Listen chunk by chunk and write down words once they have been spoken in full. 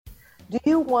Do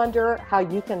you wonder how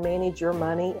you can manage your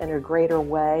money in a greater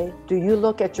way? Do you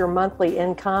look at your monthly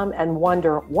income and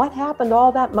wonder, what happened to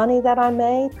all that money that I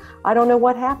made? I don't know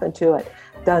what happened to it.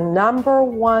 The number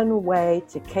one way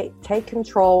to take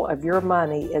control of your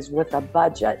money is with a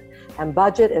budget. And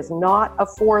budget is not a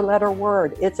 4-letter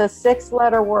word. It's a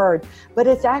 6-letter word, but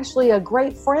it's actually a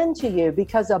great friend to you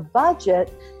because a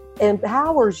budget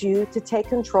empowers you to take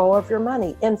control of your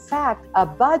money. In fact, a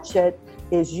budget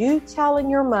is you telling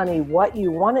your money what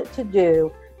you want it to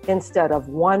do instead of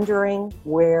wondering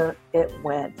where it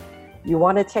went. You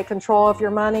want to take control of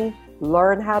your money?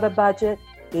 Learn how to budget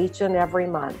each and every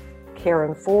month.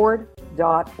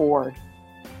 KarenFord.org.